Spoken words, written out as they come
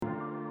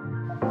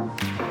Whoever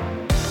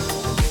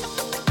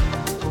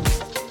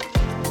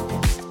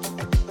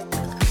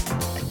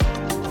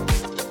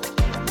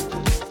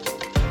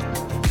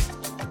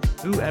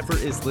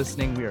is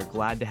listening, we are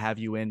glad to have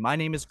you in. My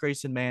name is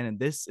Grayson Mann, and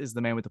this is the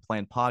Man with the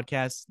Plan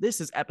podcast.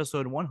 This is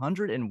episode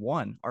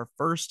 101, our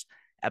first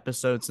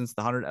episode since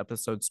the 100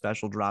 episode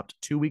special dropped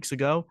 2 weeks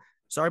ago.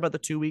 Sorry about the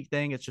 2 week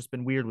thing. It's just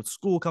been weird with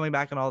school coming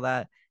back and all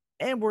that.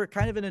 And we're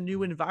kind of in a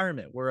new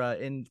environment. We're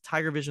in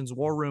Tiger Vision's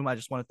war room. I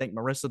just want to thank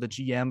Marissa, the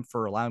GM,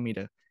 for allowing me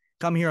to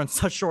come here on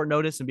such short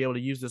notice and be able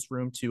to use this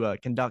room to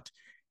conduct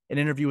an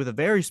interview with a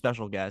very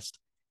special guest.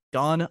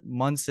 Don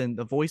Munson,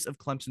 the voice of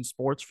Clemson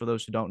sports. For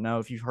those who don't know,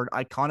 if you've heard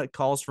iconic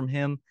calls from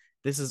him,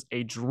 this is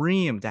a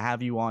dream to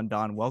have you on,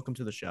 Don. Welcome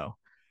to the show.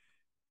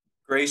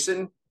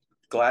 Grayson,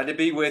 glad to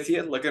be with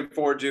you. Looking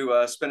forward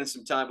to spending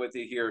some time with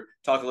you here,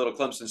 talk a little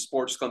Clemson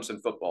sports,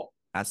 Clemson football.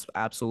 That's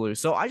absolutely.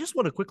 So I just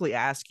want to quickly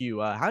ask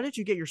you, how did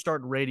you get your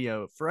start in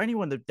radio? For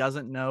anyone that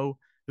doesn't know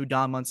who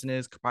Don Munson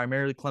is,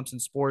 primarily Clemson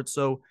sports.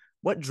 So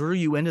what drew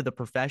you into the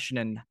profession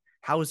and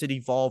how has it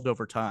evolved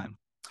over time?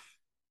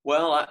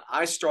 Well,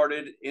 I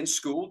started in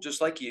school just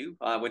like you.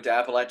 I went to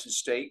Appalachian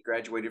State,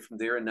 graduated from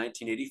there in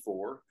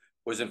 1984,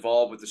 was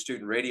involved with the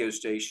student radio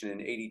station in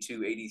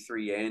 82,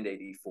 83, and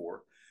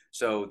 84.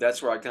 So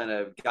that's where I kind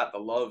of got the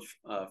love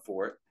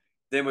for it.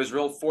 Then was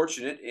real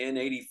fortunate in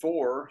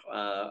 84.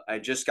 I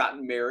just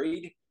gotten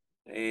married,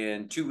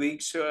 and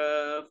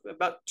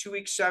about 2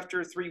 weeks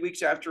after, 3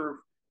 weeks after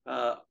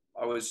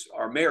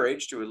our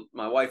marriage to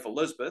my wife,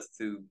 Elizabeth,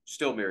 who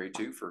still married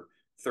to for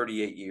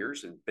 38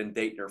 years and been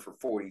dating her for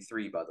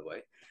 43, by the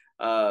way.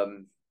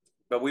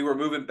 But we were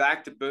moving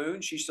back to Boone.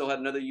 She still had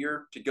another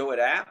year to go at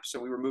App. So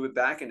we were moving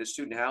back into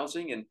student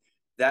housing. And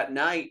that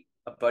night,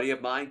 a buddy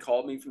of mine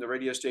called me from the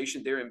radio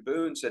station there in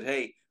Boone, said,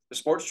 "Hey, the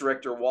sports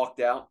director walked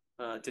out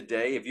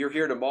today. If you're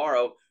here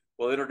tomorrow,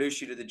 we'll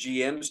introduce you to the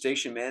GM,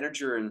 station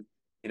manager, and,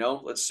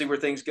 let's see where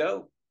things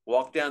go."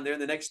 Walked down there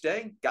the next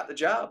day, got the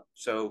job.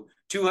 So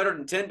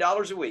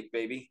 $210 a week,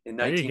 baby, in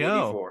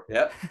 1984.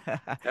 Yep.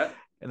 Yep.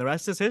 And the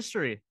rest is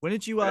history. When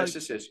did you? The rest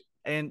is history.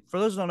 And for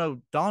those who don't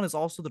know, Don is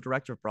also the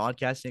director of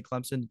broadcasting at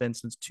Clemson, been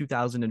since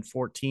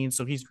 2014.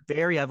 So he's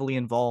very heavily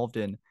involved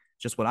in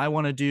just what I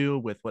want to do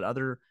with what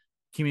other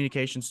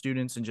communication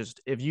students. And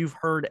just if you've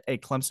heard a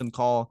Clemson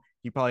call,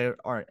 you probably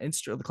are the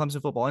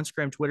Clemson football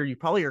Instagram, Twitter. You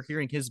probably are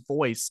hearing his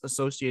voice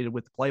associated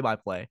with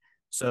play-by-play.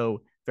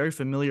 So very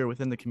familiar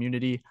within the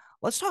community.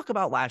 Let's talk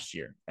about last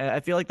year.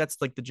 I feel like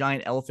that's like the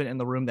giant elephant in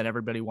the room that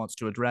everybody wants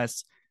to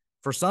address.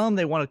 For some,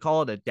 they want to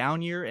call it a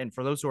down year. And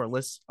for those who are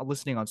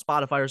listening on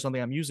Spotify or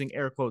something, I'm using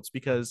air quotes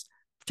because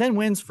 10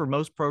 wins for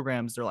most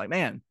programs, they're like,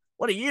 man,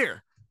 what a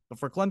year. But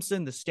for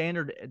Clemson, the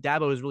standard,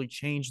 Dabo has really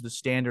changed the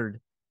standard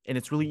and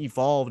it's really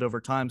evolved over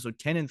time. So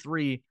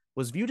 10-3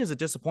 was viewed as a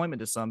disappointment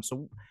to some.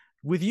 So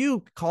with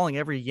you calling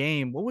every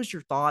game, what was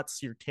your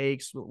thoughts, your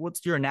takes?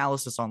 What's your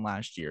analysis on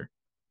last year?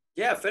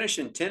 Yeah,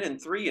 finishing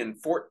 10-3 and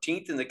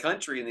 14th in the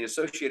country in the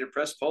Associated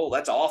Press poll.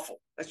 That's awful.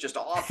 That's just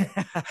awful.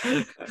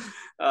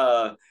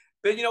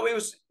 But,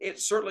 it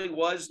certainly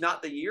was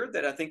not the year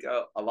that I think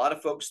a lot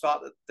of folks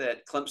thought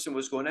that Clemson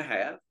was going to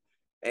have.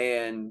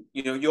 And,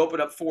 you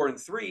open up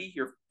 4-3,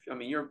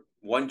 you're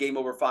one game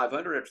over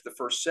 500 after the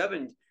first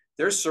seven.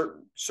 There's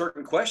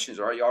certain questions.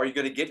 Are you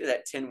going to get to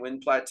that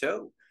 10-win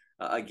plateau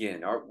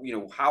again?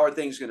 How are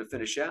things going to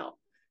finish out?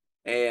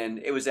 And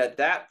it was at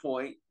that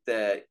point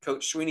that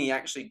Coach Sweeney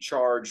actually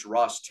charged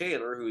Ross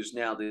Taylor, who is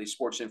now the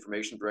sports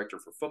information director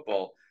for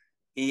football.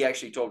 He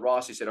actually told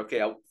Ross, he said,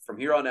 "Okay, from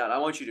here on out, I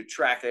want you to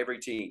track every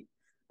team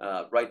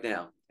right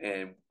now.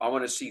 And I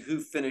want to see who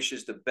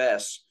finishes the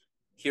best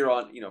here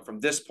on, from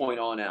this point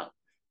on out."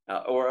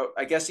 Or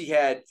I guess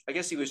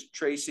he was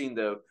tracing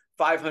the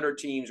 500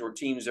 teams or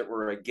teams that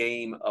were a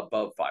game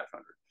above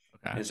 500.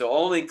 Okay. And so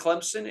only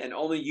Clemson and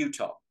only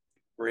Utah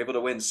were able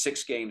to win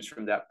 6 games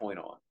from that point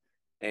on.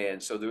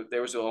 And so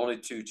there was only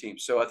 2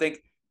 teams. So I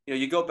think,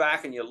 you go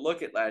back and you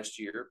look at last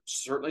year,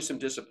 certainly some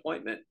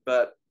disappointment,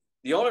 but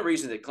the only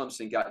reason that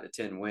Clemson got to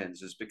 10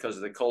 wins is because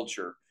of the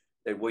culture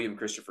that William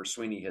Christopher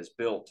Sweeney has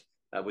built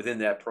within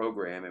that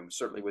program and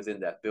certainly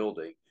within that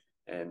building.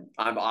 And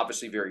I'm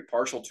obviously very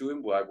partial to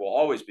him. Well, I will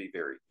always be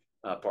very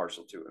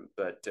partial to him,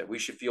 but we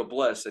should feel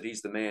blessed that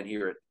he's the man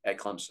here at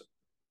Clemson.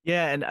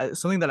 Yeah, and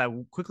something that I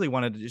quickly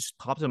wanted to just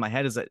pop into my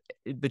head is that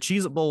the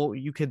Cheez It Bowl,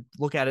 you could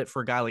look at it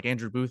for a guy like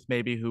Andrew Booth,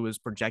 maybe, who was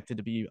projected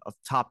to be a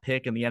top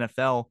pick in the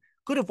NFL,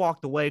 could have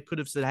walked away, could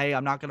have said, "Hey,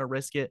 I'm not going to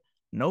risk it."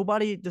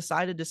 Nobody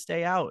decided to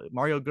stay out.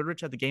 Mario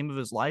Goodrich had the game of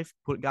his life,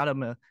 got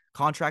him a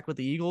contract with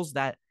the Eagles.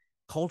 That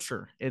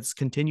culture, it's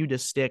continued to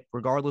stick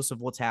regardless of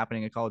what's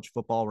happening in college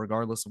football,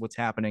 regardless of what's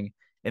happening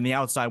in the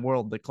outside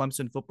world. The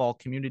Clemson football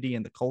community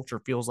and the culture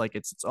feels like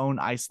it's its own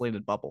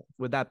isolated bubble.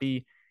 Would that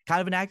be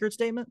kind of an accurate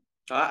statement?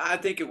 I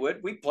think it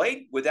would. We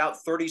played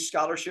without 30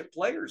 scholarship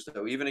players,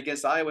 though, even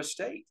against Iowa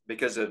State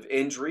because of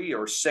injury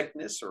or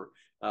sickness or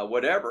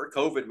whatever.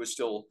 COVID was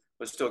still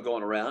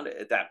going around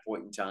at that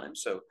point in time.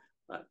 So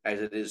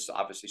as it is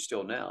obviously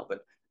still now.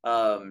 But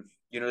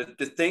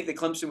to think that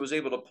Clemson was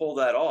able to pull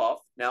that off.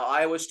 Now,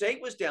 Iowa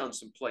State was down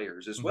some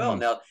players as well.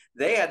 Now,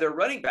 they had their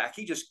running back.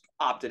 He just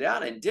opted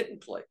out and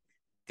didn't play.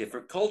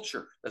 Different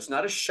culture. That's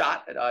not a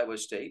shot at Iowa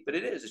State, but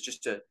it is. It's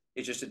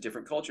just a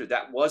different culture.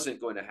 That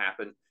wasn't going to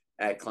happen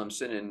at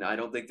Clemson, and I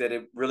don't think that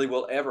it really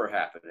will ever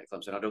happen at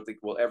Clemson. I don't think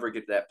we'll ever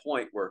get to that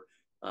point where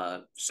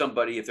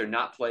somebody, if they're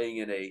not playing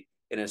in a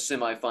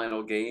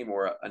semifinal game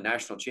or a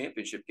national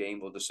championship game,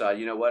 will decide,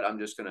 you know what, I'm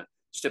just going to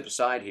step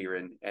aside here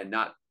and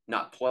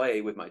not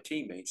play with my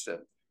teammates.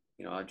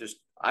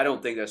 I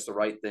don't think that's the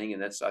right thing,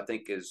 and I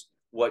think is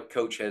what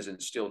coach has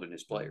instilled in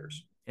his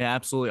players. Yeah,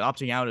 absolutely.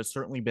 Opting out has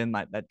certainly been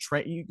that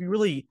trend. You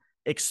really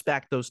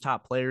expect those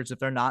top players, if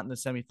they're not in the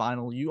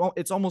semifinal,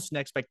 it's almost an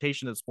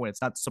expectation at this point.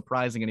 It's not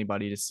surprising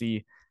anybody to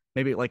see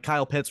maybe like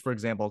Kyle Pitts, for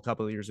example, a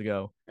couple of years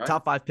ago, right.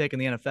 Top 5 pick in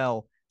the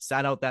NFL,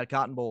 sat out that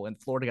Cotton Bowl, and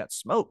Florida got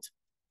smoked.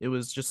 It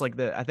was just like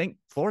I think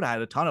Florida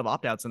had a ton of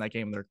opt-outs in that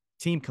game. Their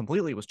team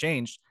completely was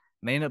changed,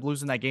 and they ended up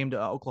losing that game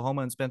to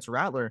Oklahoma and Spencer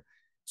Rattler.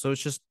 So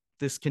it's just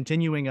this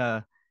continuing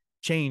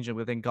change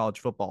within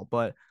college football.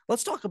 But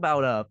let's talk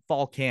about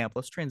fall camp.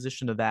 Let's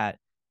transition to that.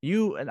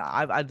 You and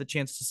I've had the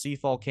chance to see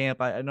fall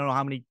camp. I don't know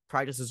how many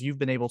practices you've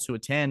been able to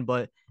attend,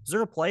 but is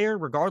there a player,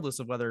 regardless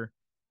of whether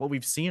what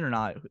we've seen or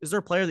not, is there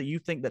a player that you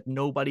think that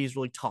nobody's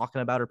really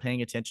talking about or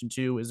paying attention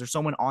to? Is there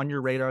someone on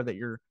your radar that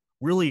you're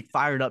really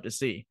fired up to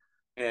see?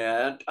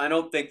 Yeah, I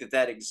don't think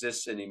that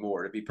exists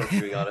anymore, to be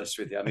perfectly honest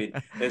with you. I mean,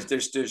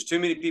 there's too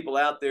many people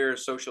out there.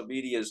 Social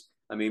media's,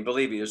 I mean,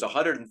 believe me, there's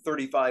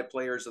 135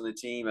 players on the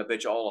team. I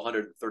bet you all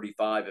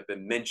 135 have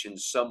been mentioned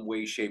some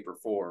way, shape, or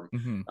form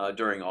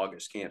during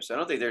August camp. So I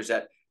don't think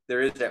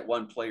there is that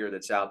one player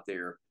that's out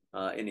there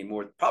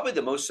anymore. Probably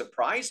the most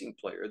surprising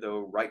player,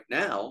 though, right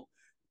now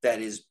that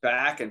is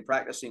back and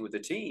practicing with the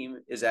team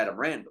is Adam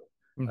Randall.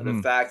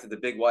 The fact that the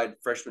big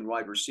freshman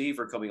wide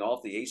receiver coming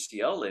off the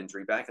ACL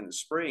injury back in the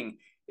spring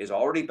is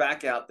already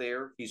back out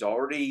there. He's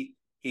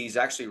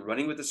actually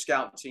running with the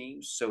scout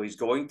teams. So he's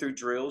going through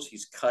drills.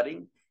 He's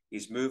cutting.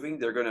 He's moving.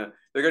 They're gonna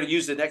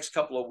use the next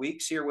couple of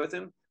weeks here with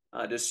him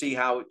to see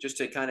how, just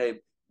to kind of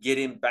get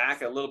him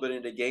back a little bit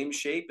into game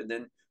shape, and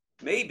then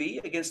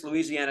maybe against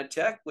Louisiana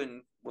Tech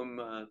when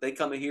they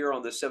come here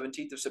on the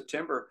 17th of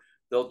September,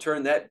 they'll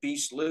turn that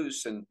beast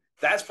loose. And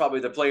that's probably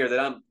the player that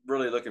I'm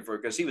really looking for,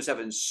 because he was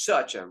having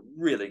such a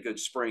really good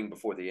spring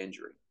before the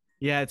injury.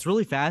 Yeah, it's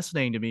really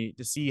fascinating to me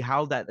to see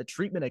how the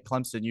treatment at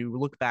Clemson, you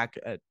look back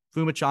at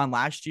Fumachan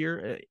last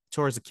year,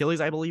 tore his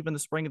Achilles, I believe, in the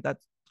spring, if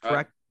that's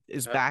correct,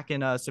 is back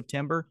in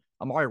September.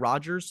 Amari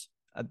Rogers,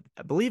 I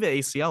believe an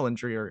ACL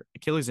injury or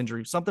Achilles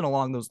injury, something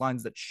along those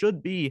lines that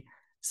should be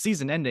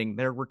season ending.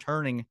 They're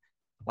returning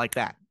like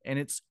that. And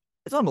it's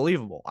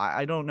unbelievable.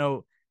 I don't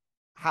know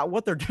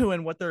what they're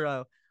doing, what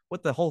the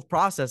whole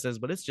process is,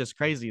 but it's just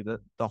crazy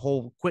that the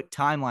whole quick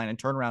timeline and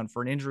turnaround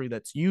for an injury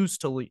that's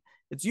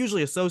it's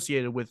usually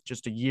associated with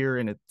just a year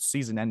and a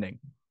season ending.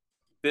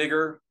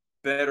 Bigger,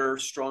 better,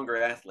 stronger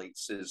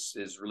athletes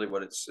is really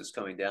what it's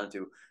coming down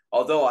to.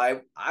 Although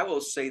I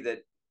will say that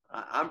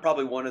I'm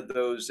probably one of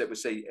those that would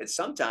say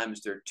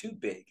sometimes they're too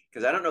big,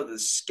 because I don't know the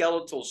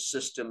skeletal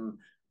system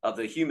of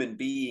the human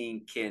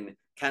being can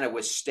kind of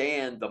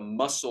withstand the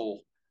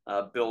muscle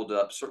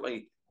buildup.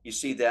 Certainly, you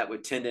see that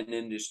with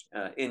tendon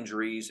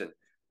injuries and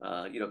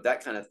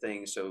that kind of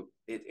thing. So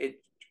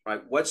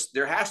right,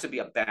 there has to be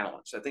a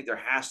balance. I think there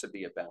has to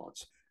be a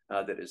balance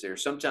that is there.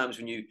 Sometimes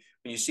when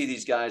you see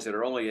these guys that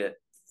are only at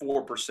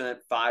 4%,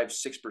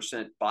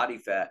 5-6% body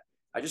fat,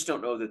 I just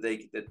don't know that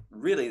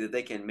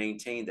they can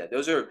maintain that.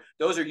 Those are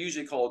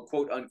usually called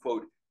quote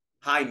unquote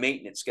high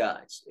maintenance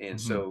guys, and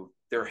so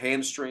their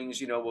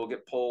hamstrings will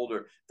get pulled,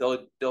 or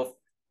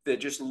they're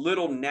just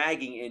little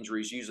nagging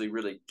injuries usually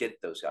really get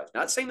those guys.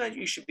 Not saying that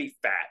you should be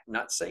fat,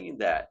 not saying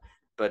that,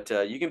 but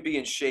you can be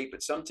in shape,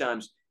 but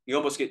sometimes you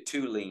almost get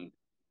too lean.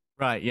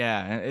 Right.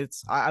 Yeah.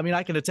 I mean,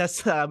 I can attest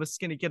to that. I'm a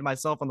skinny kid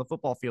myself on the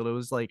football field. It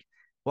was like,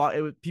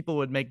 people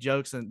would make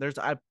jokes, and there's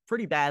a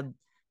pretty bad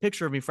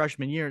picture of me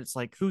freshman year. It's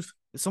like, is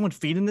someone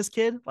feeding this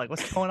kid? Like,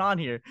 what's going on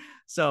here?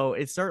 So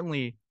it's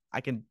certainly,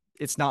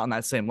 it's not on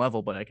that same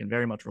level, but I can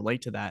very much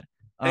relate to that.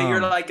 Hey,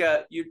 you're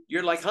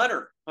like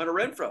Hunter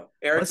Renfrow.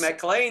 Eric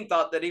McLean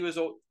thought that he was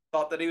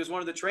one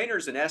of the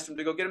trainers and asked him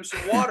to go get him some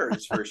water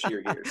his first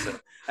year here. So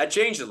that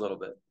changed a little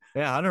bit.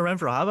 Yeah, Hunter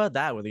Renfrow. How about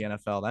that with the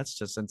NFL?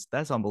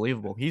 That's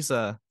unbelievable. He's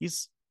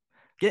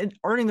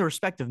earning the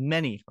respect of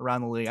many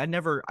around the league. I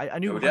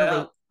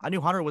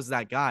knew Hunter was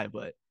that guy,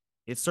 but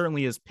it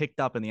certainly is picked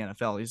up in the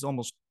NFL. He's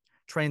almost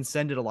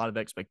transcended a lot of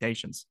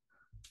expectations.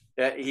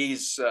 Yeah,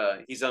 he's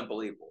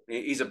unbelievable.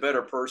 He's a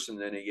better person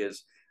than he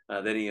is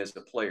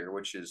a player,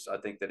 which is, I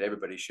think, that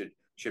everybody should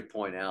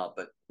point out.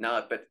 But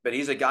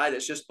he's a guy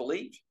that's just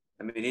believed.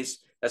 I mean,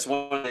 that's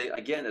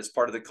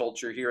part of the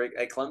culture here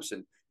at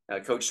Clemson.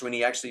 Coach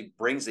Swinney actually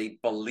brings a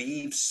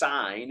believe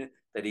sign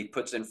that he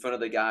puts in front of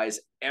the guys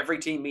every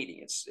team meeting.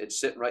 It's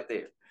sitting right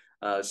there.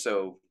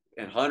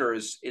 And Hunter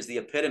is the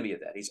epitome of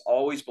that. He's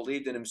always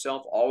believed in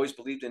himself, always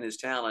believed in his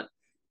talent,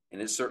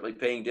 and it's certainly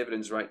paying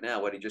dividends right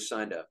now. He just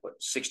signed a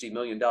 $60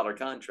 million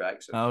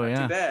contract. So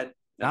not too bad.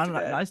 Not too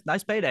bad.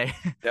 Nice payday.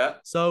 Yeah.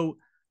 So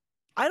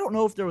I don't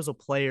know if there was a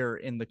player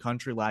in the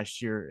country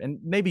last year, and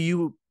maybe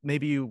you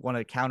want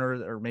to counter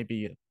or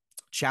maybe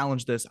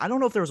challenge this. I don't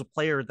know if there was a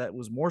player that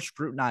was more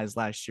scrutinized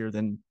last year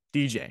than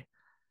DJ.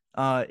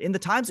 In the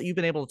times that you've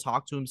been able to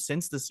talk to him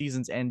since the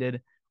season's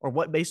ended, or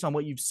what based on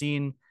what you've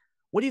seen,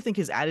 what do you think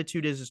his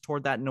attitude is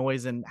toward that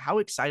noise, and how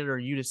excited are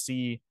you to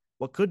see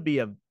what could be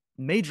a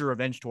major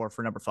revenge tour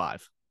for number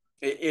 5?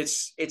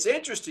 It's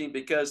interesting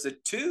because the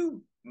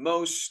two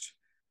most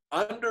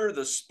under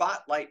the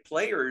spotlight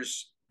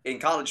players in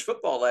college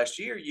football last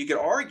year, you could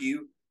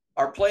argue,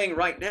 are playing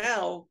right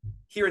now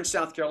here in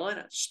South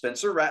Carolina.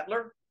 Spencer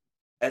Rattler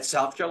at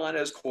South Carolina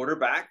as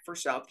quarterback for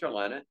South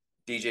Carolina,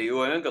 DJ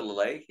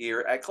Uiagalelei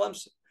here at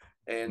Clemson.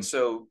 And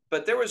so,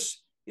 but there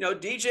was,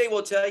 DJ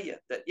will tell you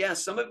that, yeah,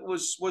 some of it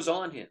was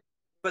on him,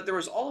 but there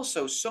was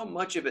also so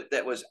much of it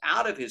that was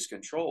out of his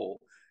control.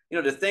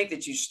 To think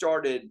that you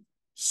started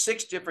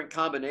 6 different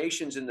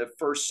combinations in the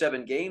first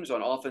 7 games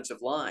on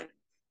offensive line.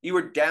 You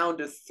were down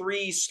to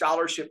 3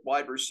 scholarship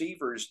wide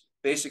receivers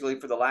basically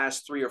for the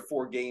last 3 or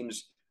 4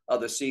 games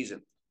of the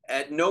season.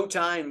 At no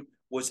time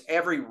was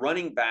every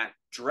running back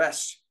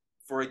dressed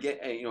for a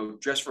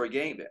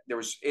game. There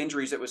was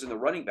injuries that was in the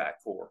running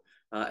back core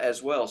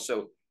as well.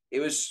 So it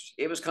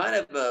was kind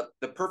of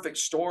the perfect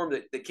storm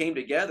that came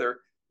together.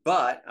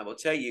 But I will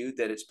tell you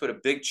that it's put a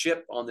big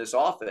chip on this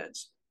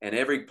offense. And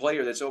every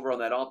player that's over on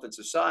that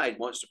offensive side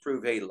wants to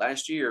prove, hey,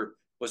 last year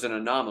was an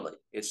anomaly.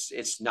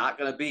 It's not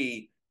going to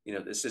be,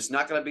 this is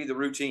not going to be the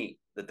routine,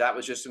 that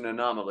was just an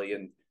anomaly.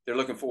 And they're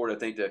looking forward, I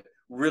think, to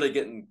really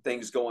getting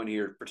things going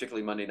here,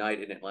 particularly Monday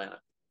night in Atlanta.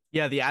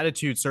 Yeah, the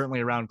attitude certainly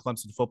around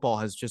Clemson football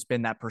has just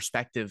been that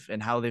perspective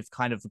and how they've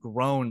kind of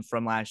grown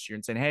from last year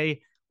and saying,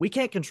 hey, we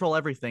can't control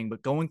everything,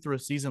 but going through a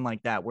season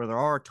like that where there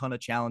are a ton of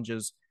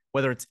challenges,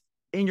 whether it's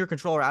in your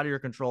control or out of your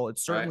control, it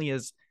certainly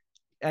is.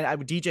 And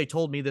DJ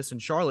told me this in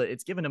Charlotte.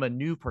 It's given him a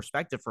new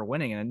perspective for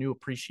winning and a new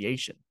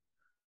appreciation.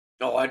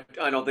 No, I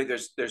don't think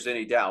there's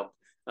any doubt.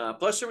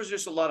 Plus, there was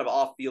just a lot of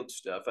off-field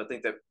stuff. I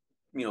think that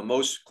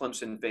most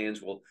Clemson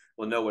fans will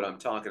know what I'm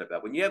talking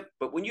about. When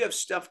you have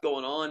stuff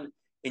going on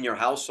in your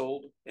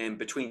household and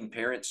between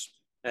parents,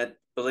 and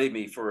believe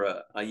me,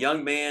 for a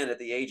young man at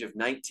the age of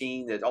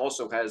 19 that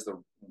also has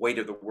the weight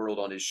of the world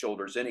on his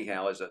shoulders,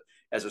 anyhow,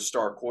 as a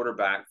star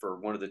quarterback for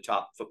one of the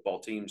top football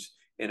teams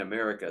in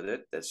America,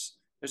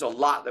 there's a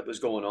lot that was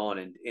going on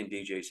in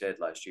DJ's head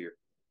last year.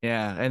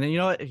 Yeah. And then, you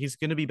know what? He's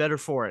going to be better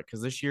for it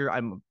because this year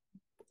I'm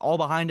all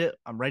behind it.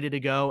 I'm ready to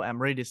go.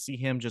 I'm ready to see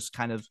him just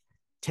kind of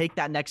take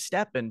that next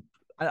step. And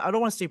I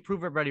don't want to say prove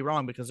everybody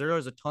wrong because there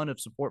is a ton of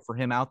support for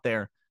him out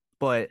there.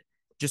 But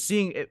just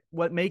seeing it,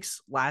 what makes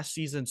last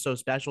season so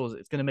special is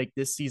it's going to make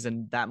this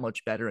season that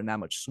much better and that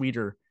much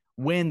sweeter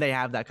when they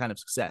have that kind of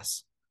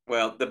success.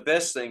 Well, the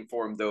best thing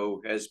for him,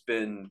 though, has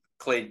been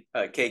Cade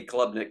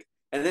Klubnik.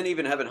 And then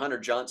even having Hunter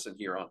Johnson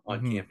here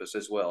on campus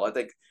as well. I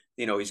think,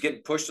 he's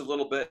getting pushed a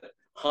little bit.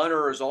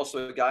 Hunter is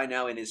also a guy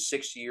now in his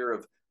 6th year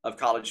of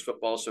college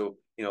football. So,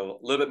 a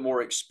little bit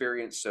more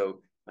experience.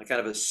 So kind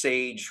of a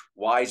sage,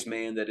 wise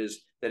man that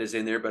is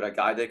in there, but a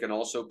guy that can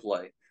also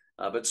play.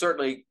 But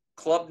certainly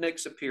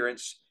Klubnik's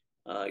appearance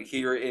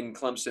here in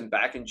Clemson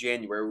back in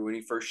January when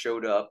he first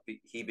showed up,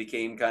 he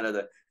became kind of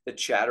the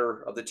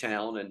chatter of the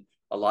town and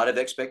a lot of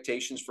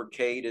expectations for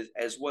Cade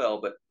as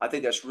well. But I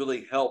think that's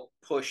really helped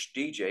push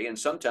DJ. And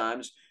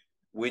sometimes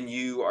when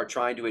you are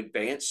trying to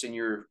advance in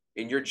your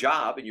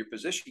job, in your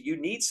position, you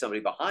need somebody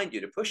behind you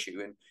to push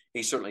you. And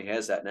he certainly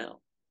has that now.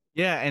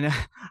 Yeah, and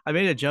I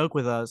made a joke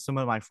with some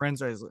of my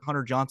friends.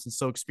 Hunter Johnson's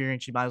so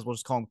experienced, you might as well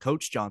just call him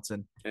Coach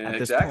Johnson at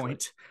this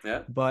point.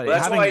 Yeah, but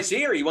that's why he's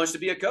here. He wants to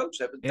be a coach.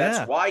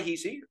 That's why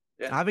he's here.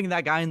 Yeah. Having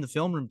that guy in the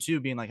film room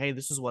too, being like, hey,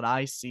 this is what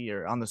I see,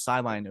 or on the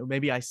sideline, or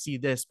maybe I see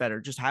this better.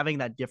 Just having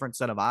that different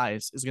set of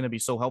eyes is going to be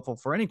so helpful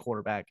for any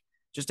quarterback,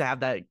 just to have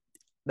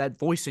that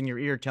voice in your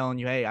ear telling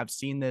you, hey, I've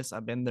seen this,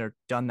 I've been there,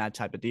 done that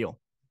type of deal.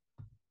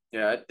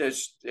 Yeah,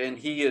 and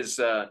he is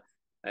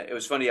it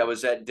was funny. I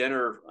was at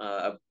dinner,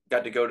 I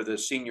got to go to the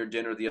senior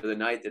dinner the other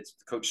night that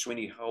Coach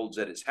Swinney holds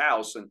at his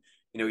house, and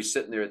he's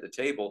sitting there at the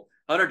table.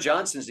 Hunter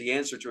Johnson's the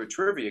answer to a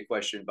trivia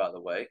question, by the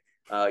way.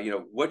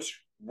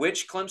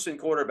 Which Clemson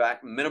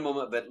quarterback, minimum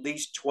of at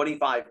least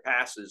 25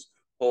 passes,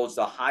 holds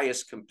the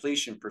highest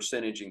completion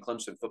percentage in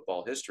Clemson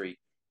football history?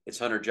 It's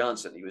Hunter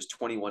Johnson. He was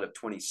 21 of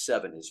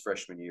 27 his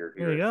freshman year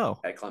here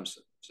at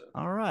Clemson. So,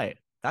 all right.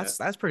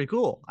 That's pretty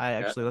cool.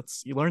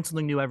 You learn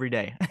something new every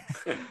day.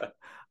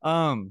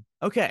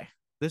 Okay.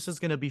 This is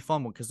going to be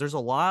fun because there's a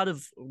lot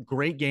of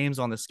great games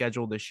on the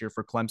schedule this year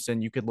for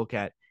Clemson. You could look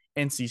at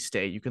NC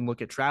State. You can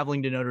look at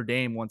traveling to Notre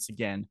Dame once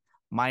again,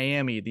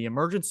 Miami, the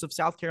emergence of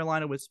South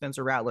Carolina with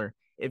Spencer Rattler.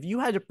 If you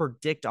had to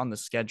predict on the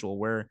schedule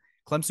where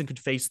Clemson could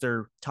face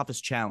their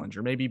toughest challenge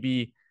or maybe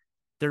be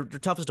their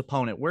toughest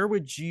opponent, where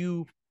would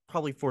you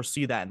probably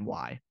foresee that and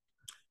why?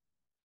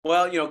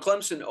 Well,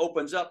 Clemson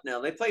opens up now.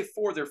 They play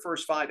 4 of their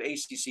first 5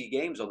 ACC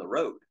games on the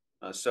road.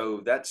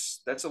 So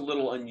that's a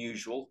little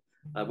unusual,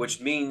 which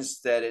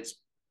means that it's,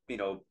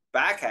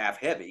 back half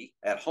heavy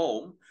at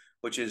home,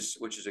 which is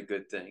a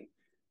good thing.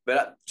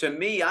 But to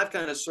me, I've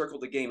kind of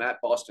circled the game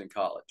at Boston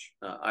College.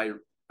 I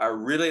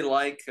really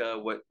like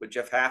what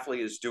Jeff Hafley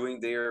is doing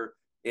there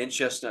in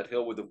Chestnut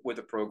Hill with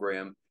the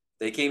program.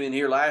 They came in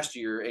here last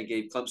year and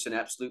gave Clemson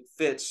absolute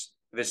fits.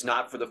 If it's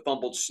not for the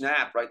fumbled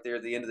snap right there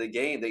at the end of the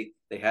game,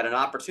 they had an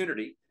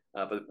opportunity,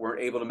 but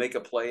weren't able to make a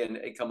play and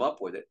come up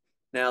with it.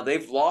 Now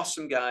they've lost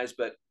some guys,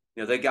 but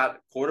they got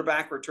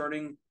quarterback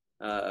returning.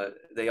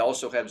 They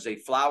also have Zay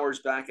Flowers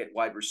back at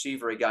wide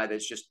receiver, a guy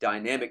that's just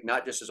dynamic,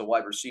 not just as a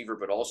wide receiver,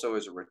 but also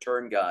as a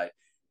return guy.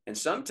 And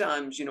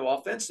sometimes,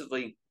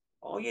 offensively,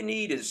 all you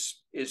need is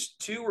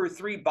 2 or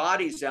 3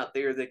 bodies out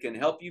there that can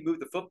help you move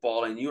the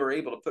football, and you are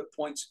able to put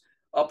points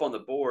up on the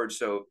board.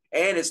 So,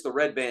 and it's the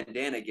red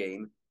bandana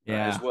game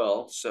as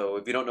well. So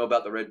if you don't know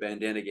about the red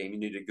bandana game, you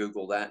need to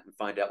Google that and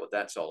find out what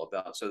that's all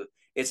about. So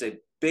it's a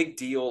big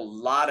deal, a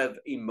lot of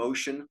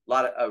emotion,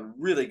 a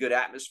really good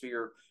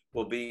atmosphere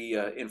will be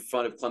in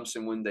front of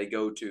Clemson when they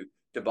go to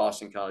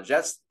Boston College.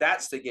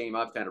 That's the game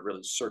I've kind of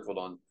really circled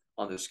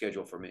on the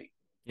schedule for me.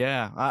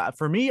 Yeah,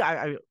 for me,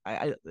 I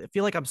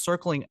feel like I'm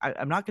circling.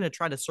 I'm not going to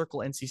try to circle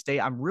NC State.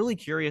 I'm really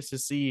curious to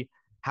see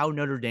how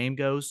Notre Dame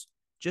goes,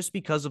 just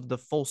because of the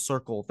full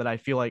circle that I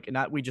feel like, and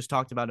that we just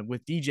talked about it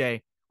with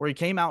DJ, where he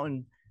came out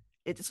and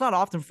it's not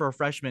often for a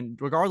freshman,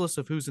 regardless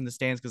of who's in the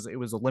stands, because it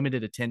was a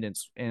limited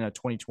attendance in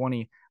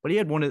 2020. But he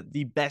had one of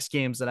the best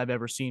games that I've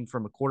ever seen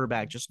from a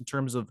quarterback, just in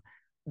terms of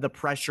the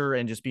pressure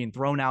and just being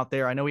thrown out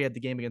there. I know he had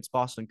the game against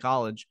Boston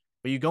College,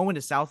 but you go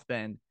into South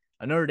Bend,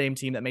 a Notre Dame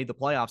team that made the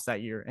playoffs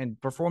that year, and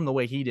performed the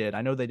way he did.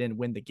 I know they didn't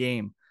win the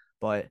game,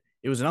 but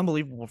it was an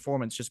unbelievable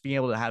performance just being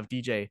able to have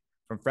DJ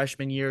from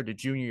freshman year to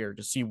junior year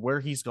to see where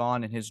he's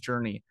gone in his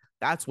journey.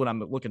 That's what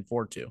I'm looking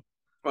forward to.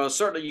 Well,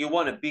 certainly you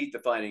want to beat the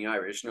Fighting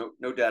Irish,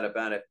 no doubt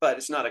about it, but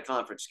it's not a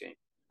conference game.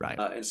 Right.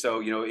 And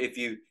so,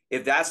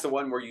 if that's the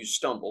one where you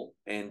stumble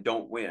and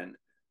don't win,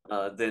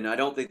 then I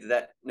don't think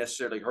that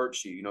necessarily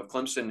hurts you. If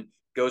Clemson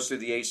goes through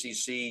the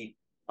ACC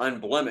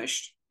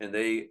unblemished and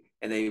they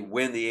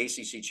win the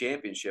ACC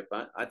championship,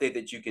 I think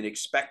that you can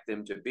expect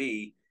them to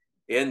be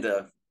in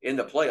the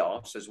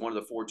playoffs as one of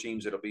the 4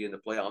 teams that'll be in the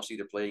playoffs,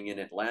 either playing in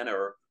Atlanta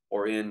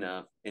or in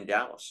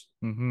Dallas.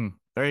 Mm-hmm.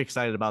 Very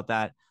excited about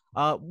that.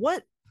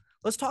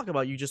 Let's talk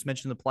about, you just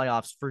mentioned the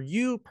playoffs. For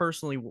you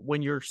personally,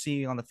 when you're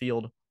seeing on the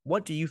field,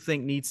 what do you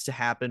think needs to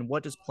happen?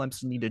 What does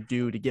Clemson need to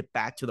do to get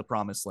back to the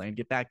promised land,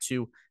 get back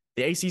to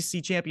the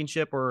ACC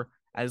championship, or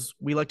as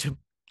we like to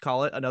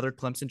call it, another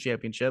Clemson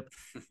championship?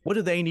 What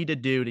do they need to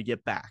do to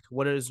get back?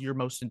 What is your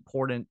most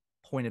important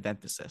point of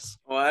emphasis?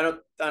 Well, I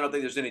don't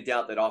think there's any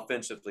doubt that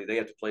offensively they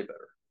have to play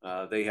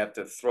better. They have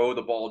to throw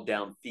the ball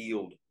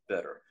downfield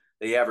better.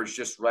 They averaged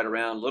just right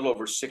around a little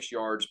over 6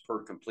 yards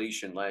per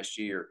completion last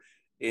year.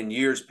 In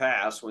years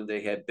past, when they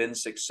had been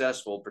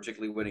successful,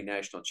 particularly winning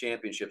national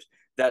championships,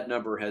 that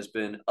number has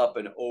been up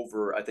and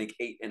over, I think,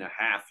 8.5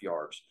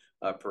 yards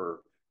per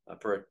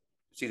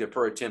it's either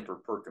per attempt or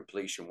per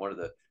completion, one of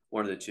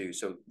the two.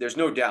 So there's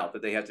no doubt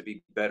that they have to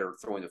be better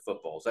throwing the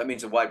footballs. That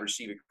means the wide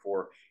receiving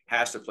corps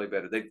has to play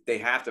better. They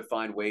have to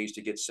find ways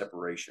to get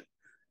separation,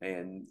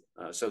 and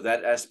so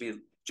that has to be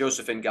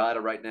Joseph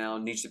Ngata right now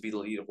needs to be the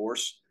lead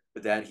horse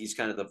with that. He's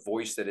kind of the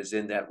voice that is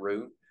in that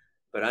room.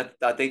 But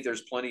I think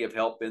there's plenty of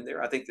help in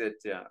there. I think that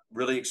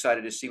really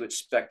excited to see what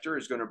Spector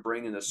is going to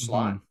bring in the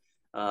slot.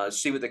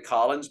 See what the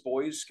Collins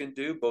boys can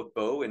do, both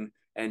Bo and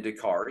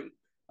Dakari.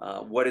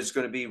 What is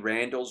going to be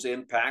Randall's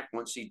impact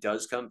once he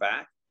does come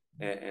back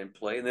and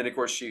play. And then, of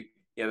course, you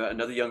have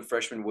another young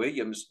freshman,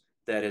 Williams,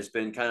 that has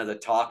been kind of the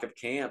talk of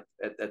camp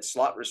at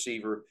slot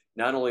receiver,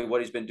 not only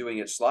what he's been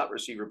doing at slot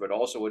receiver, but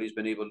also what he's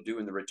been able to do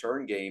in the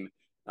return game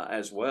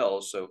as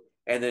well. So,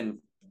 and then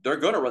they're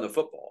going to run the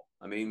football.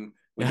 I mean,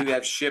 when you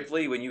have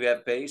Shipley, when you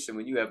have Pace, and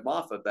when you have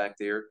Moffa back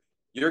there,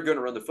 you're going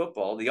to run the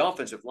football. The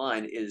offensive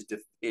line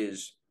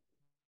is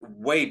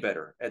way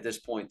better at this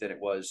point than it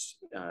was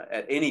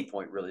at any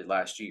point really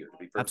last year. To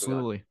be perfectly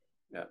absolutely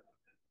honest.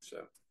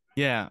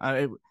 Yeah.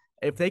 So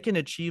if they can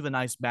achieve a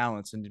nice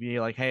balance and to be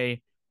like,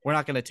 hey, we're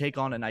not going to take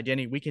on an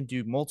identity. We can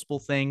do multiple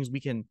things.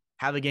 We can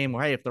have a game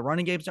where, hey, if the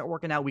running game's not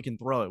working out, we can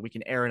throw it. We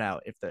can air it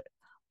out. If the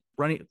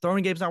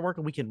throwing game's not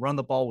working, we can run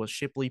the ball with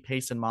Shipley,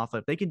 Pace, and Moffa.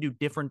 If they can do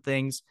different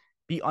things,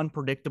 be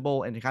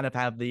unpredictable, and kind of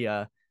have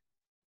the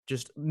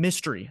just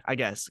mystery, I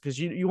guess, because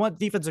you want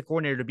defensive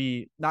coordinator to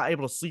be not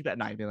able to sleep at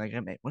night, be like,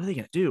 hey, what are they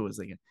going to do? Is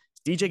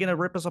DJ going to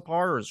rip us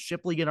apart, or is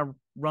Shipley going to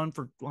run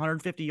for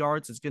 150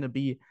 yards? It's going to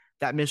be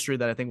that mystery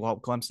that I think will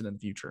help Clemson in the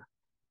future.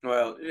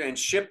 Well, and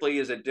Shipley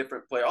is a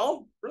different player.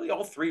 All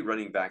 3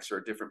 running backs are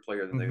a different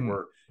player than they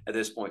were at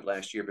this point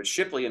last year. But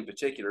Shipley in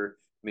particular,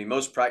 I mean,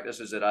 most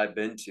practices that I've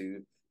been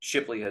to,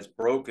 Shipley has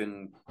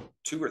broken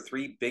 2 or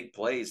 3 big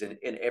plays in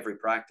every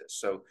practice.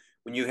 So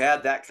when you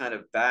have that kind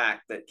of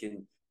back that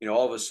can,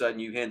 all of a sudden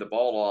you hand the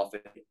ball off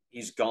and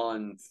he's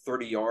gone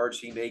 30 yards,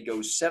 he may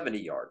go 70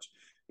 yards.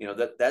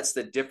 That's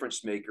the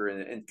difference maker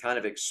and kind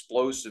of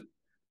explosive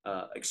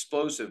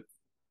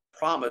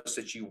promise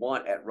that you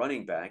want at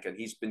running back, and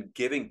he's been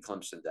giving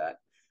Clemson that.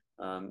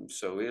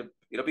 So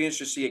it'll be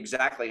interesting to see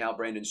exactly how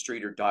Brandon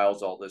Streeter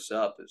dials all this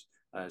up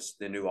as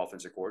the new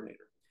offensive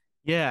coordinator.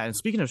 Yeah, and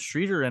speaking of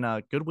Streeter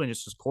and Goodwin,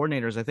 just as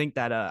coordinators, I think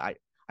that I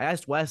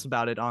asked Wes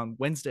about it on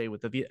Wednesday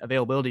with the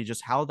availability,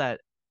 just how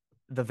that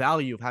the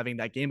value of having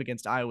that game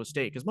against Iowa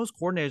State, because most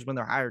coordinators when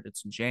they're hired,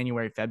 it's in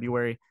January,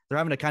 February. They're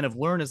having to kind of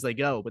learn as they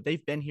go, but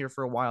they've been here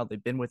for a while.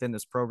 They've been within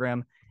this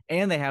program,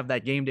 and they have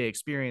that game day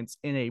experience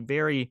in a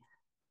very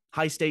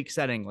high stake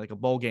setting like a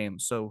bowl game.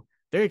 So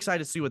very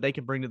excited to see what they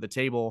can bring to the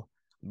table.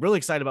 Really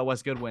excited about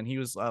Wes Goodwin. He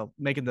was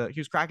he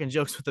was cracking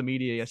jokes with the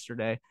media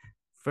yesterday.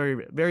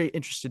 Very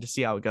interested to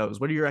see how it goes.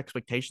 What are your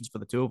expectations for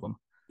the two of them?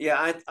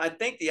 Yeah, I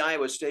think the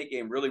Iowa State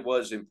game really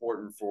was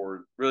important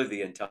for really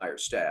the entire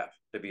staff,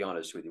 to be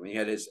honest with you. When you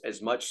had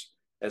as much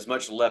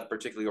left,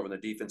 particularly over the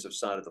defensive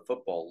side of the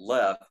football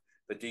left,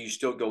 but do you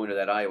still go into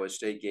that Iowa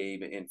State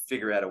game and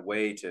figure out a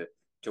way to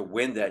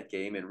win that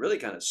game and really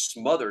kind of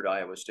smothered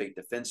Iowa State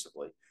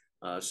defensively?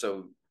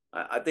 So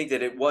I think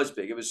that it was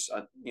big. It was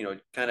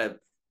kind of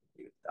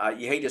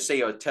you hate to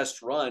say a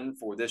test run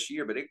for this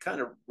year, but it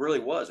kind of really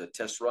was a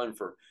test run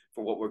for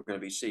what we're going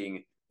to be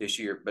seeing this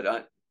year.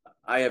 But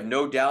I have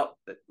no doubt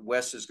that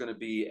Wes is going to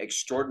be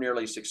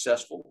extraordinarily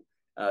successful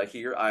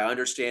here. I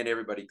understand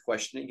everybody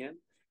questioning him,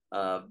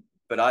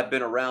 but I've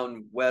been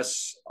around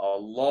Wes a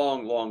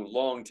long, long,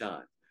 long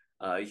time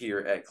here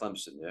at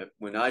Clemson.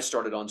 When I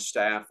started on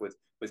staff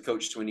with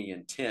Coach Swinney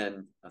in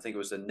 10, I think it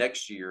was the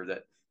next year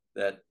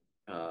that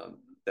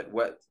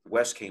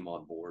Wes came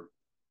on board.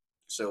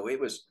 So it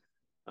was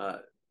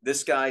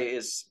this guy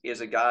is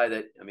a guy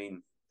that, I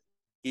mean,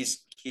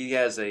 he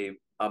has a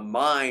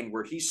mind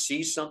where he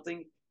sees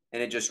something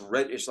and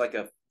it's like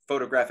a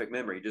photographic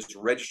memory. It just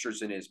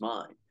registers in his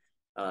mind.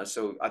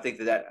 So I think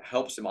that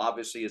helps him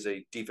obviously as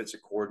a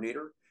defensive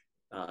coordinator,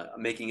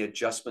 making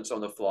adjustments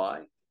on the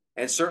fly.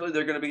 And certainly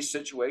there are going to be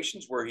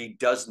situations where he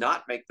does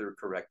not make the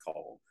correct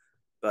call.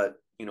 But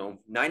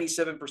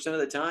 97% of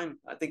the time,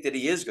 I think that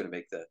he is going to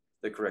make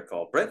the correct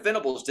call. Brent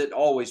Venables didn't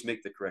always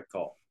make the correct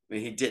call. I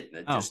mean, he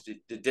didn't.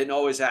 It didn't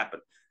always happen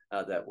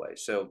that way.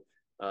 So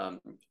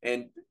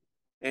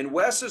and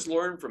Wes has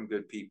learned from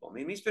good people. I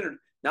mean, he's been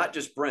not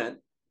just Brent,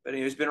 but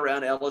he's been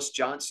around Ellis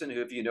Johnson,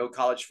 who, if you know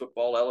college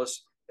football,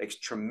 Ellis, a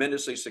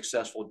tremendously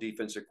successful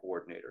defensive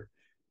coordinator.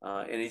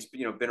 And he's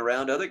been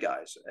around other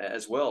guys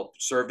as well,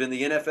 served in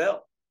the NFL.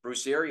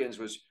 Bruce Arians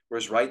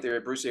was right there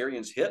at Bruce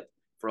Arians' hip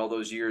for all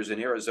those years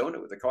in Arizona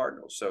with the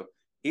Cardinals. So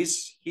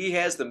he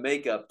has the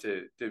makeup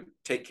to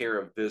take care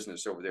of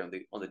business over there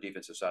on the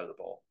defensive side of the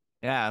ball.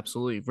 Yeah,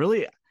 absolutely.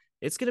 Really,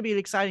 it's going to be an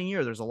exciting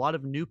year. There's a lot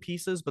of new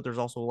pieces, but there's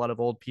also a lot of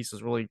old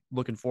pieces. Really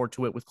looking forward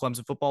to it with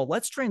Clemson football.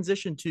 Let's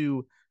transition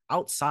to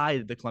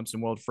outside the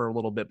Clemson world for a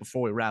little bit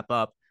before we wrap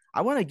up.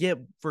 I want to get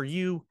for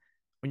you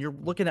when you're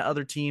looking at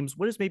other teams,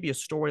 what is maybe a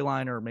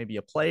storyline or maybe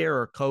a player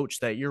or coach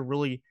that you're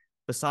really,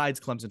 besides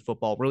Clemson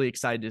football, really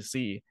excited to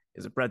see?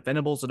 Is it Brett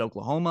Venables at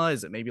Oklahoma?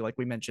 Is it maybe like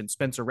we mentioned,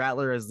 Spencer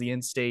Rattler as the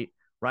in-state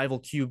rival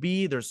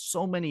QB? There's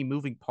so many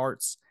moving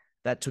parts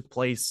that took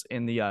place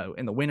in the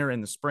winter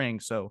and the spring.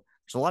 So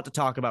there's a lot to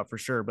talk about for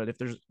sure. But if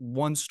there's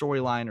one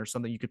storyline or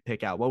something you could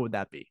pick out, what would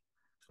that be?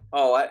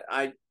 Oh,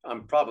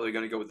 I'm probably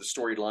going to go with the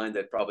storyline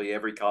that probably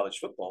every college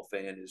football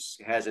fan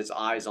has its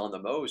eyes on the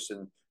most,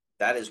 and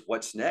that is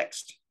what's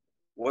next.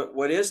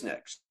 What is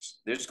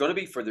next? There's going to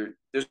be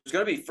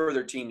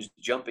further teams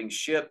jumping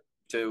ship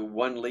to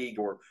one league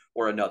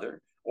or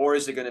another, or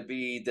is it going to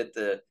be that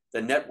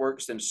the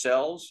networks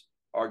themselves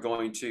are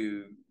going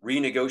to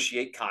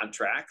renegotiate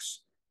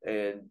contracts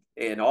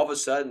and all of a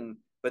sudden,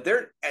 but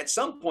there at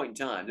some point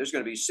in time, there's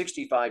going to be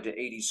 65 to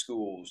 80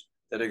 schools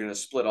that are going to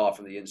split off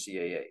from the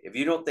NCAA. If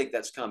you don't think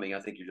that's coming,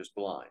 I think you're just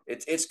blind.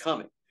 It's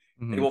coming.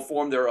 They Mm-hmm. will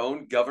form their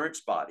own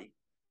governance body,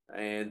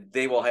 and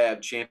they will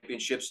have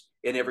championships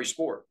in every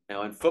sport.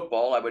 Now, in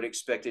football, I would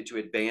expect it to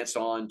advance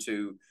on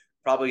to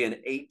probably an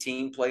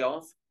 18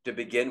 playoff to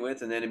begin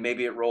with, and then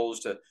maybe it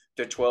rolls to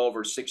 12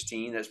 or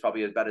 16. That's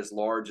probably about as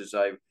large as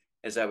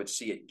I would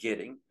see it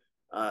getting.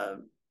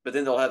 But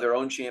then they'll have their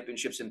own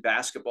championships in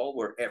basketball,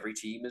 where every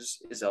team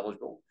is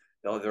eligible.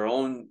 They'll have their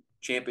own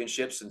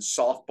championships in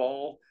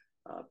softball,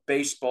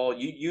 baseball.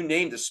 You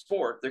name the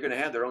sport, they're going to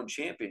have their own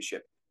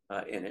championship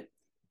in it.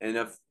 And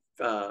if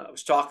I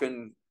was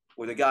talking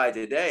with a guy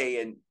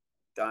today, and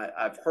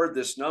I've heard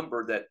this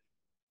number that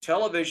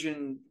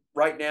television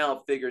right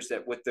now figures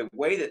that with the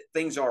way that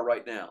things are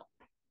right now,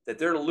 that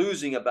they're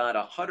losing about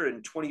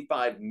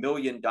 $125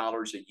 million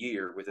a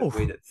year with the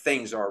way Oh, that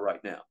things are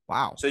right now.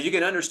 wow. So you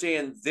can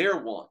understand their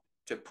want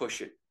to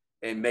push it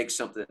and make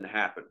something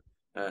happen.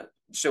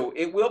 So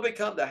it will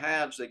become the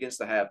haves against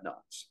the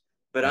have-nots.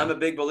 But Yeah. I'm a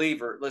big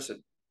believer.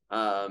 Listen,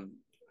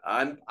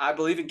 I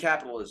believe in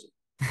capitalism.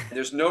 And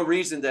there's no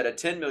reason that a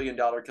 $10 million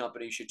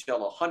company should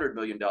tell a $100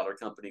 million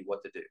company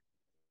what to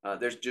do.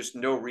 There's just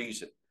no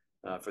reason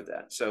for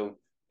that. So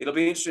it'll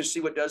be interesting to see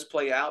what does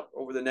play out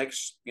over the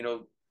next,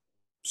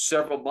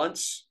 several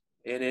months.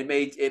 And it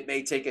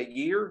may take a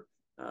year.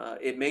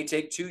 It may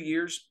take 2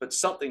 years, but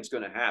something's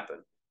going to happen.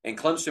 And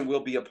Clemson will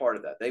be a part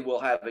of that. They will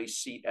have a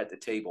seat at the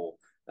table.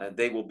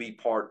 They will be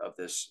part of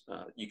this.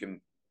 You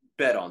can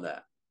bet on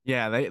that.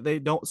 Yeah, they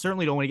don't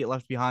certainly don't want to get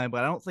left behind,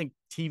 but I don't think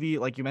TV,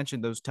 like you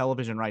mentioned, those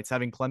television rights,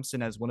 having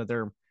Clemson as one of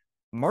their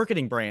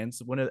marketing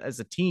brands, as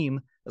a team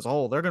as a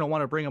whole, they're going to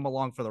want to bring them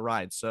along for the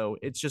ride. So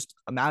it's just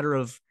a matter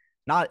of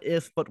not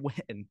if, but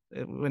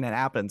when it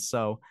happens.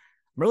 So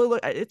really,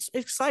 it's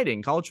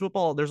exciting. College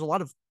football, there's a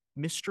lot of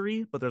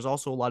mystery, but there's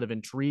also a lot of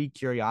intrigue,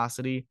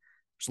 curiosity.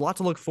 There's a lot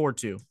to look forward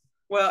to.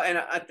 Well, and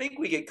I think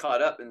we get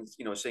caught up in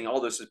saying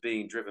all this is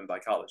being driven by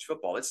college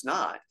football. It's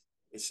not.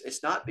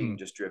 It's not being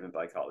just driven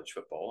by college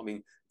football. I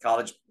mean,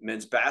 college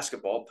men's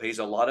basketball pays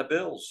a lot of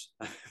bills.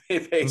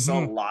 It pays a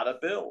Mm-hmm. lot of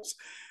bills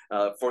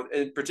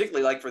and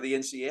particularly like for the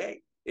NCAA.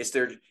 It's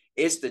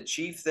the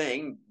chief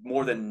thing.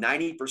 More than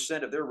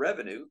 90% of their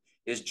revenue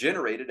is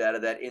generated out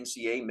of that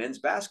NCAA men's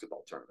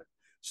basketball tournament.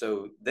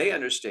 So they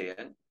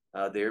understand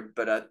there.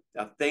 But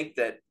I think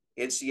that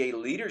NCAA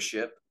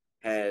leadership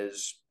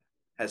has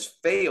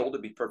failed, to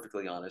be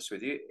perfectly honest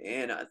with you.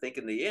 And I think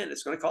in the end,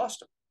 it's going to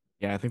cost them.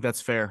 Yeah, I think that's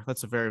fair.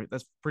 That's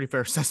pretty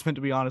fair assessment,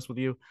 to be honest with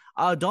you.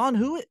 Don,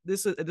 who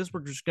this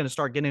we're just gonna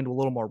start getting into a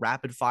little more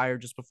rapid fire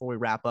just before we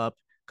wrap up.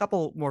 A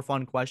couple more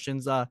fun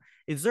questions.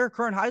 Is there a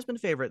current Heisman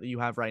favorite that you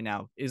have right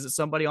now? Is it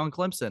somebody on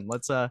Clemson?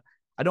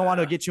 I don't want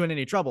to Uh, get you in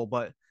any trouble,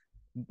 but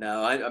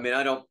no, I mean,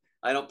 I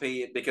don't pay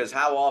it because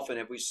how often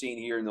have we seen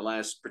here in the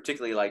last,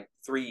 particularly like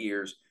 3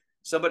 years,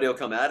 somebody will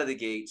come out of the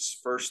gates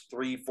first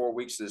 3, 4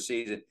 weeks of the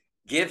season,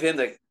 give him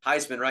the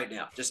Heisman right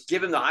now. Just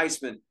give him the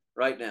Heisman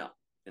right now.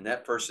 And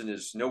that person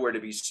is nowhere to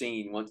be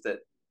seen once that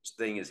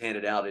thing is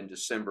handed out in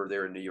December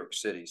there in New York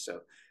City. So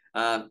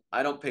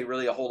I don't pay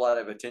really a whole lot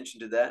of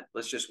attention to that.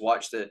 Let's just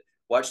watch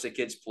the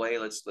kids play.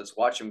 Let's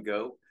watch them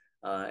go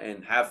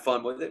and have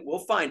fun with it. We'll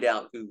find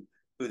out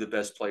who the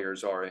best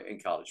players are in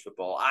college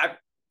football.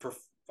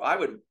 I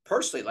would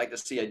personally like to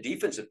see a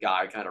defensive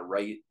guy kind of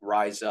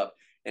rise up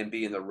and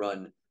be in the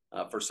run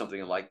for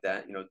something like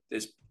that.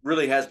 This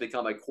really has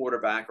become a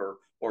quarterback or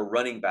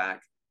running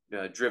back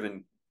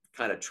driven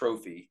kind of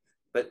trophy.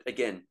 But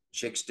again,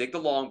 chicks dig the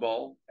long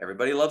ball.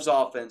 Everybody loves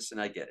offense, and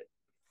I get it.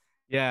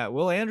 yeah,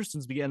 Will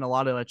Anderson's been getting a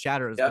lot of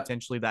chatter as Yeah,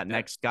 potentially that yeah.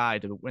 next guy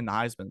to win the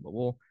Heisman.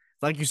 But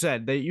like you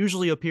said, they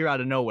usually appear out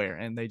of nowhere,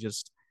 and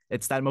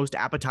it's that most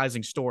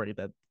appetizing story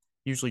that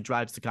usually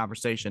drives the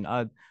conversation.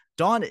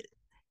 Don,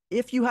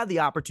 if you had the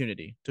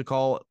opportunity to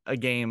call a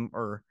game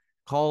or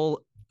call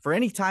for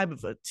any type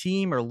of a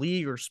team or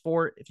league or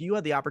sport, if you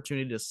had the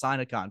opportunity to sign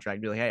a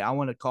contract, be like, hey, I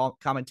want to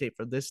commentate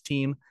for this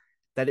team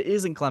that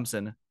isn't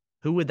Clemson,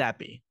 who would that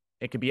be?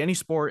 It could be any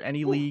sport,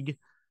 any league.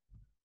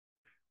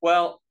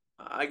 Well,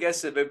 I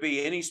guess if it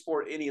be any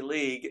sport, any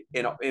league,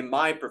 in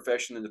my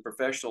profession, in the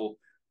professional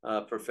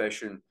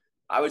profession,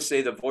 I would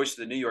say the voice of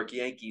the New York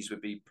Yankees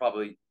would be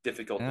probably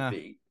difficult to Yeah.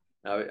 beat.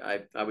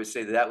 I would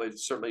say that would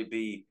certainly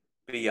be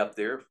up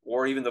there,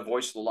 or even the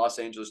voice of the Los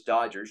Angeles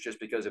Dodgers, just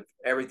because of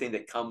everything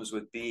that comes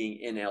with being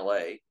in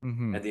LA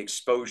Mm-hmm. and the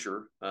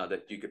exposure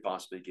that you could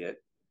possibly get.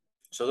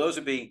 So those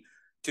would be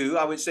two.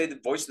 I would say the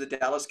voice of the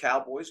Dallas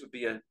Cowboys would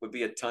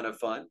be a ton of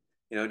fun.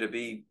 To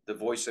be the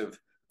voice of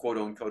quote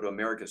unquote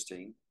America's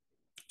team.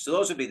 So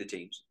those would be the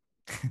teams.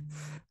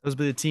 Those would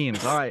be the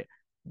teams. All right.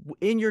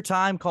 In your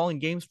time calling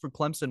games for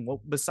Clemson,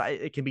 what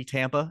beside it can be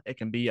Tampa, it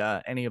can be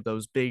any of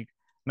those big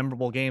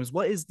memorable games.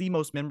 What is the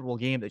most memorable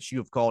game that you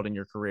have called in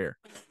your career?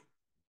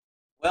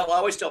 Well, I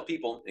always tell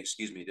people,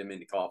 excuse me, didn't mean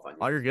to cough on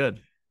Oh, you. you're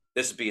good.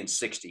 This is being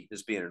 60.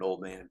 This is being an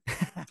old man.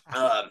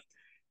 Um,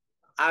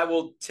 I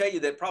will tell you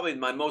that probably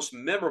my most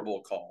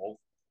memorable call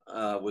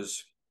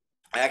was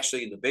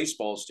actually in the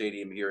baseball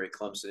stadium here at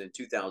Clemson in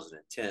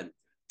 2010.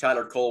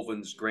 Tyler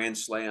Colvin's grand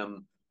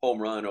slam home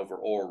run over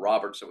Oral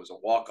Roberts. It was a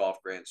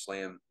walk-off grand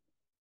slam.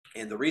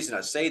 And the reason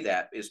I say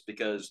that is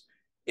because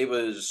it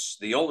was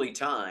the only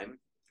time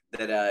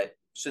that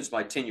since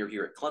my tenure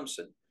here at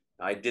Clemson,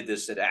 I did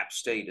this at App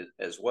State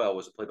as well,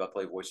 was a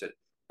play-by-play voice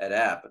at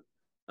App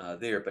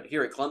there. But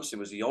here at Clemson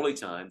was the only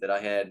time that I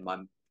had my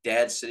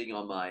dad sitting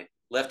on my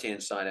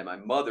left-hand side and my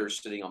mother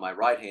sitting on my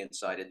right-hand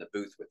side in the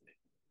booth with me.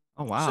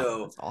 Oh wow,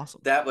 So that's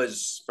awesome. that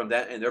was from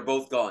that, and they're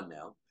both gone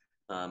now.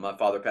 My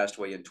father passed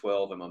away in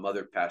 12, and my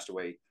mother passed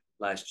away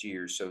last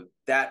year. So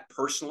that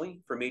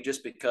personally, for me,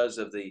 just because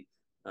of the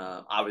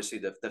obviously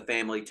the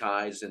family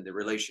ties and the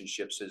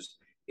relationships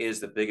is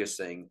the biggest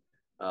thing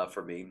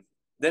for me.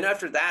 Then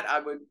after that,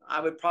 I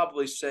would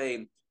probably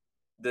say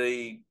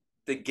the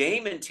the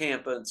game in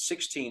Tampa in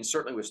 16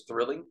 certainly was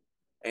thrilling,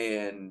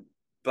 and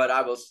but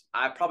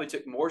I probably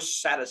took more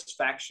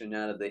satisfaction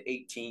out of the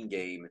 18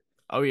 game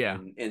Oh yeah.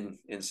 in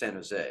San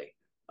Jose,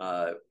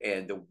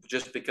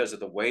 just because of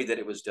the way that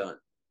it was done,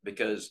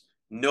 because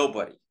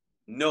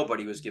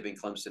nobody was giving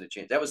Clemson a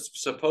chance. That was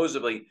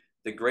supposedly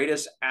the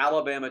greatest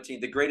Alabama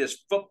team, the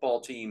greatest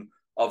football team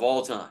of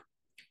all time,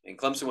 and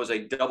Clemson was a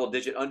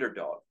double-digit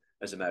underdog,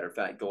 as a matter of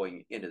fact,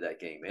 going into that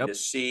game. And Yep. to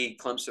see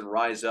Clemson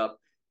rise up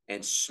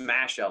and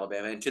smash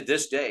Alabama, and to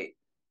this day,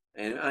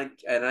 and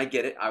I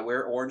get it. I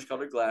wear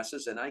orange-colored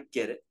glasses, and I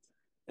get it,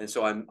 and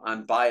so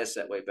I'm biased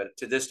that way. But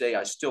to this day,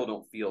 I still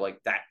don't feel like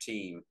that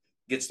team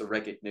gets the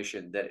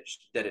recognition that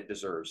it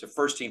deserves. The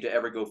first team to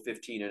ever go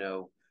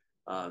 15-0,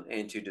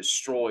 and to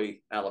destroy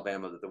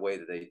Alabama the way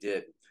that they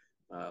did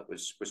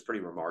was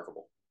pretty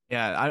remarkable.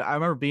 Yeah, I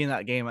remember being in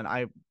that game, and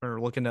I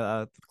remember looking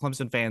at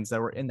Clemson fans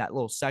that were in that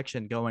little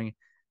section going,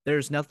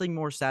 there's nothing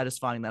more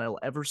satisfying that I'll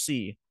ever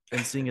see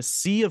than seeing a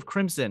sea of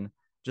crimson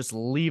just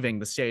leaving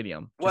the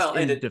stadium. Well,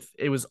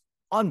 It was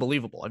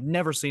unbelievable. I've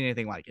never seen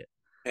anything like it.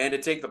 And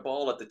to take the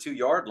ball at the 2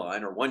 yard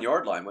line or 1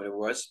 yard line, what it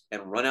was,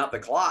 and run out the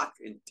clock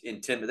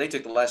in 10 minutes. They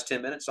took the last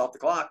 10 minutes off the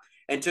clock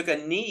and took a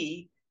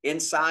knee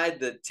inside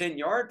the 10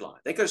 yard line.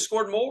 They could have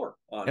scored more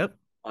Yep.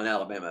 on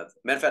Alabama.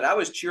 Matter of fact, I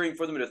was cheering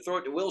for them to throw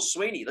it to Will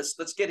Sweeney.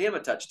 Let's get him a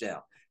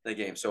touchdown in the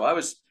game. So I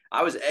was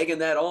egging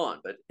that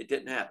on, but it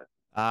didn't happen.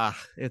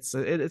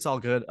 It's all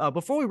good.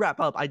 Before we wrap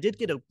up, I did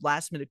get a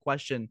last minute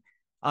question.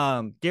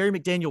 Gary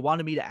McDaniel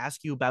wanted me to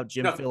ask you about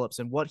Jim Phillips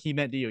and what he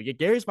meant to you. Yeah,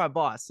 Gary's my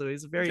boss, so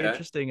he's very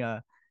interesting.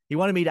 He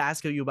wanted me to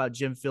ask you about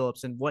Jim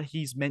Phillips and what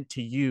he's meant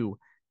to you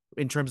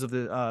in terms of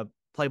the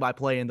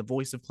play-by-play and the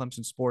voice of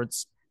Clemson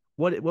sports.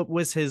 What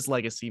was his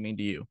legacy mean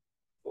to you?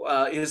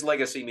 His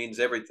legacy means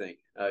everything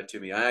to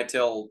me. I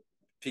tell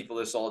people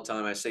this all the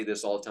time. I say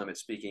this all the time at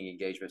speaking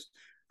engagements.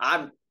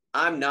 I'm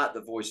not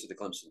the voice of the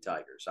Clemson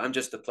Tigers. I'm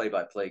just the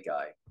play-by-play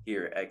guy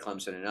here at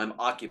Clemson, and I'm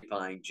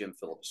occupying Jim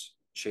Phillips'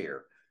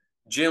 chair.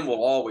 Jim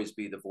will always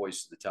be the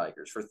voice of the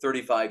Tigers. For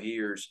 35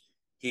 years,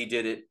 he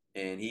did it,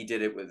 and he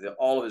did it with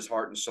all of his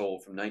heart and soul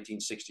from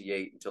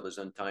 1968 until his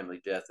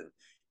untimely death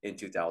in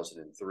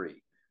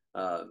 2003.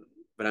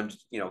 But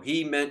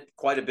he meant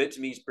quite a bit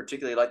to me,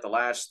 particularly like the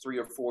last 3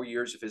 or 4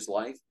 years of his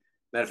life.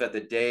 Matter of fact,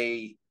 the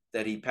day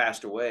that he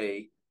passed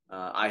away,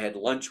 I had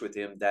lunch with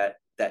him that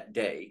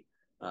day.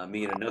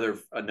 Me and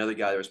another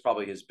guy that was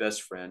probably his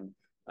best friend,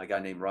 a guy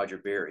named Roger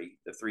Berry.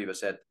 The three of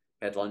us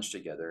had lunch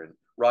together, and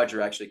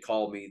Roger actually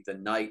called me the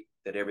night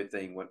that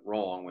everything went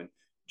wrong when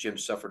Jim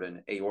suffered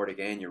an aortic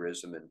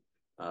aneurysm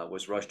and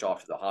was rushed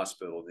off to the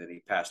hospital. And then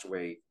he passed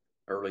away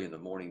early in the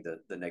morning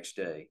the next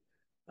day.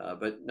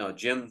 But no,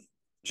 Jim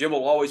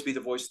will always be the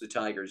voice of the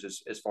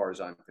Tigers as far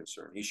as I'm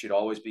concerned. He should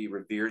always be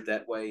revered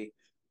that way.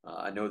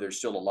 I know there's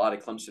still a lot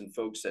of Clemson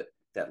folks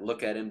that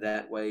look at him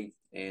that way,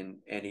 and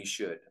he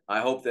should.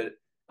 I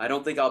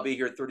don't think I'll be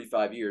here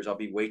 35 years. I'll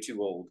be way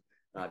too old.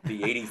 I'd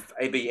be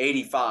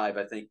 85,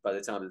 I think, by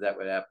the time that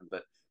would happen.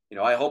 But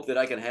I hope that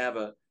I can have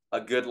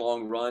a good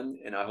long run,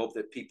 and I hope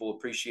that people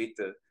appreciate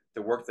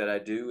the work that I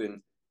do,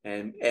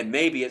 and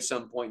maybe at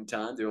some point in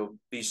time there'll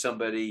be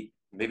somebody,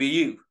 maybe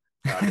you,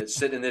 that's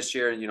sitting in this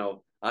chair, and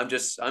I'm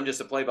just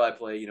a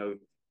play-by-play.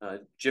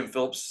 Jim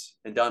Phillips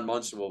and Don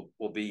Munson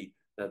will be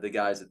the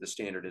guys that the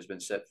standard has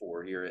been set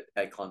for here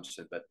at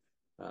Clemson. But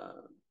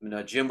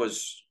Jim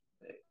was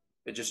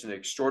just an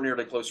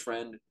extraordinarily close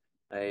friend,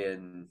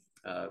 and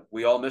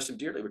we all miss him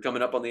dearly. We're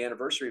coming up on the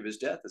anniversary of his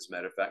death, as a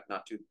matter of fact,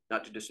 not too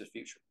distant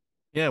future.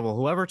 Yeah, well,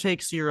 whoever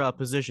takes your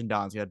position,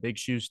 Don's got big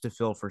shoes to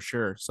fill for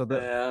sure. So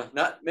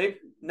not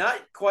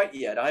quite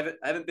yet. I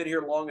haven't been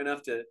here long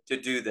enough to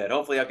do that.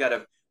 Hopefully, I've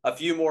got a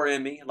few more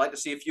in me. I'd like to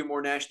see a few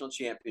more national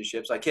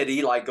championships. I kid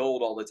Eli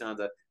Gold all the time,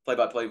 the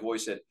play-by-play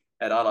voice at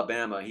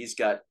Alabama.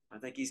 I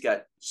think he's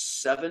got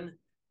 7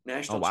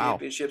 national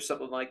championships,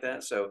 something like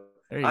that. So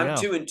I'm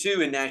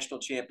 2-2 in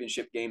national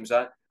championship games.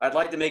 I'd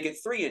like to make it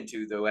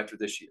 3-2 though after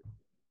this year.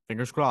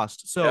 Fingers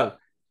crossed. So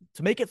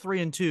to make it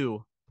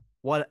 3-2,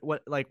 what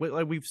like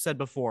we've said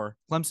before,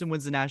 Clemson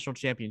wins the national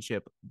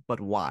championship, but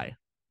why?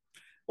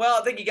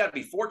 Well, I think you got to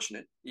be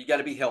fortunate. You got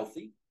to be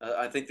healthy.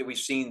 I think that we've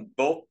seen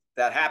both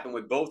that happen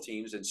with both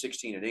teams in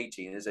 16 and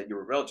 18 is that you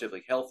were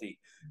relatively healthy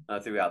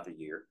throughout the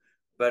year.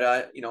 But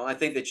I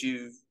think that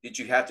you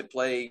have to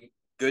play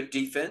good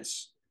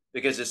defense,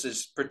 because this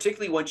is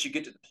particularly once you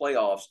get to the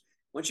playoffs.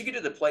 Once you get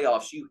to the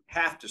playoffs, you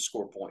have to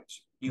score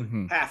points.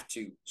 You have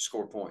to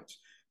score points.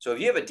 So if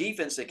you have a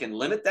defense that can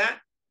limit that,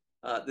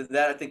 then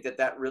I think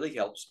that really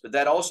helps. But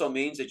that also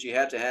means that you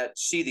have to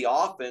see the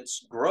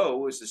offense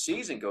grow as the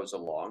season goes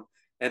along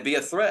and be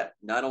a threat.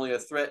 Not only a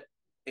threat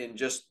in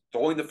just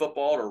throwing the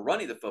football or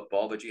running the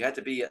football, but you have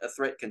to be a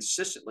threat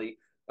consistently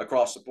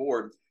across the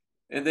board.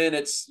 And then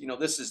this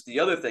is the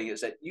other thing,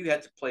 is that you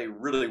have to play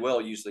really well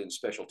usually in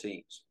special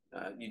teams.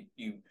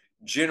 You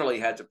generally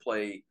had to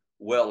play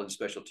well in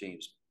special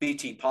teams.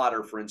 BT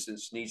Potter, for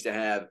instance, needs to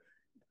have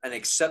an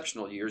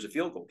exceptional year as a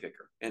field goal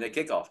kicker and a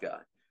kickoff guy.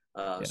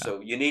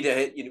 So you need to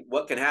hit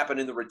what can happen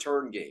in the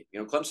return game.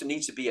 Clemson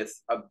needs to be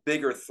a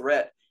bigger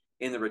threat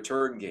in the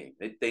return game.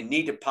 They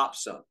need to pop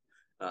some.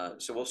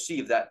 So we'll see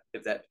if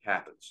that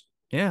happens.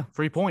 Yeah,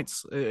 3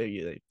 points.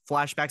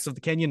 Flashbacks of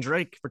the Kenyon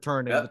Drake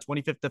return in the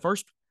 25th, the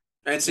first.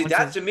 And see,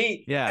 that to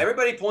me,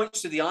 everybody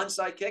points to the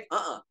onside kick.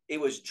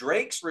 It was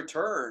Drake's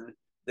return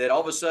that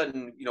all of a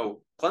sudden,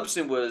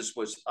 Clemson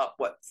was up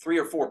 3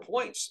 or 4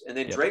 points, and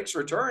then Drake's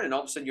return, and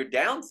all of a sudden you're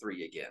down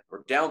 3 again,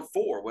 or down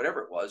 4,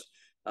 whatever it was,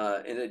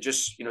 and it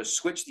just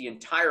switched the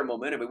entire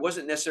momentum. It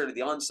wasn't necessarily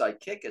the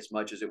onside kick as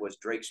much as it was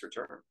Drake's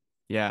return.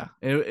 Yeah,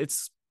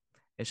 it's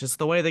just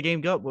the way the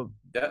game goes.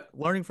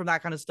 Learning from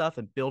that kind of stuff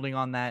and building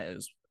on that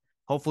is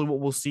hopefully what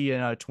we'll see in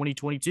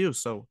 2022.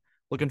 So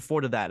looking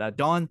forward to that.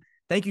 Don,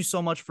 thank you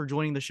so much for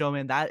joining the show,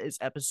 man. That is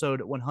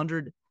episode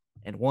 100.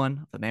 and one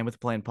of the Man with the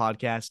Plan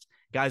podcast.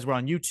 Guys, we're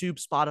on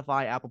YouTube,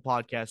 Spotify, Apple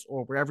Podcasts,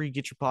 or wherever you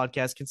get your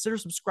podcasts. Consider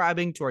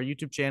subscribing to our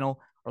YouTube channel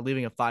or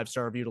leaving a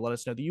 5-star review to let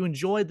us know that you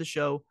enjoyed the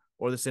show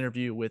or this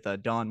interview with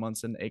Don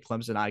Munson, a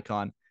Clemson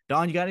icon.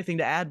 Don, you got anything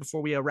to add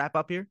before we wrap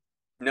up here?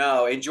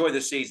 No, enjoy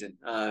the season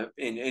and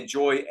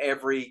enjoy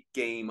every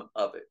game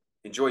of it.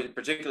 Enjoy it,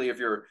 particularly if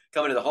you're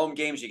coming to the home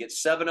games. You get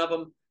 7 of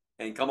them,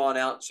 and come on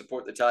out and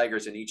support the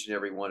Tigers in each and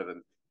every one of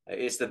them.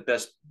 It's the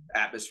best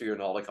atmosphere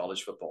in all of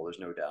college football. There's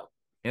no doubt.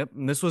 Yep.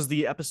 And this was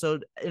the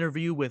episode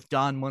interview with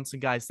Don Munson.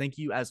 Guys, thank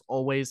you as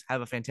always.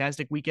 Have a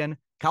fantastic weekend.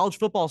 College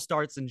football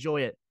starts.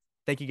 Enjoy it.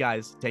 Thank you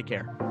guys. Take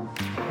care.